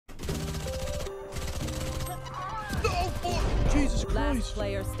Jesus Christ. Last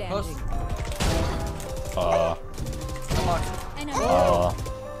player standing.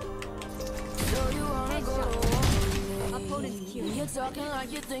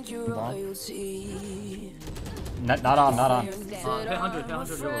 Not on. Hit 100 euro.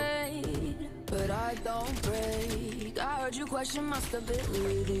 But I don't break. I heard you question my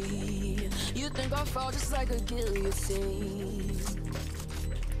stability. You think I'll fall just like a guillotine.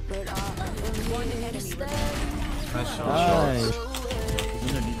 But I am one here to stay. Nice shot. Nice.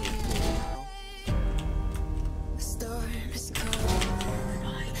 The storm is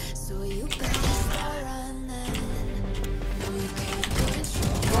coming, so you gotta start running. We can't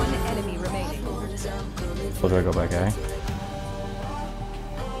control. One enemy remaining. Where do I go back, eh?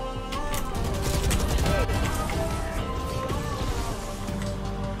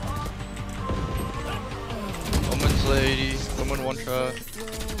 Woman's lady, woman one shot.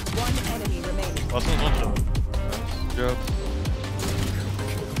 One enemy remaining. Last one's one shot. Job.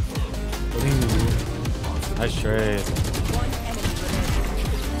 Nice trade. One enemy remaining.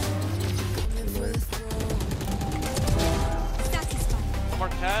 One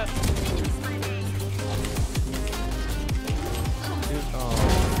more cat.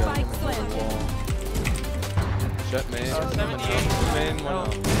 Spike planted. Jet main. Main one.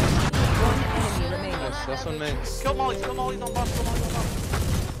 One enemy remaining. Nice, last one main. Kill mollies on boss,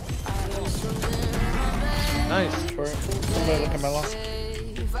 Nice. Somebody look at my lock.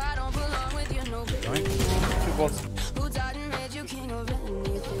 Two bots.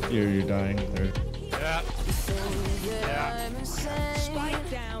 You're dying. There. Yeah. Spike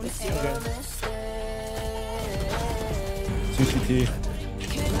down. Two CT.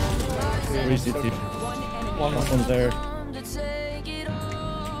 Three CT. One enemy. One's there.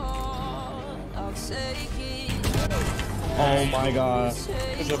 Oh my god.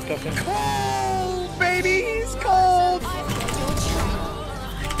 Good job, Captain. Cold, baby! He's cold!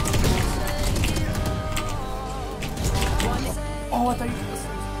 Oh, I thought you could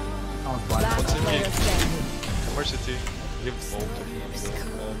Last player standing. Where's city? You have ult.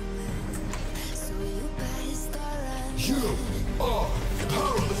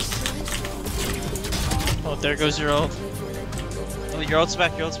 Oh, there goes your ult. Oh, your ult's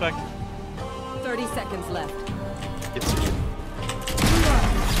back, 30 seconds left.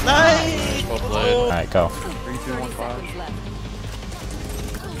 Nice! Well played. Alright, go. 3, 2, 1, 5. Seconds left.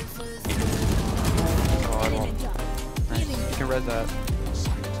 Oh, I won't. Nice. You can res that.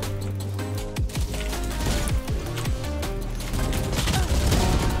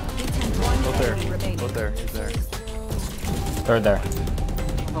 One Both there. enemy remaining. Both there. He's there. Third there.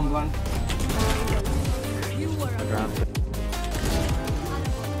 I'm blind.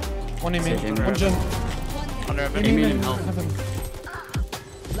 One in main. One gen. Under Main, heaven. main, heaven.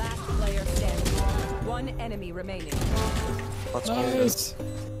 Last player standing. One enemy remaining. Nice.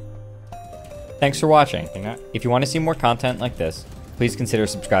 Thanks for watching. If you want to see more content like this, please consider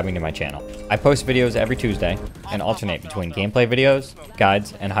subscribing to my channel. I post videos every Tuesday and alternate between gameplay videos,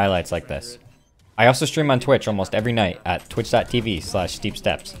 guides, and highlights like this. I also stream on Twitch almost every night at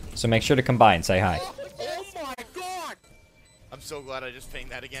twitch.tv/steepsteps, so make sure to come by and say hi. Oh my god! I'm so glad I just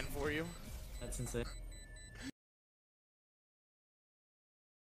pinged that again for you. That's insane.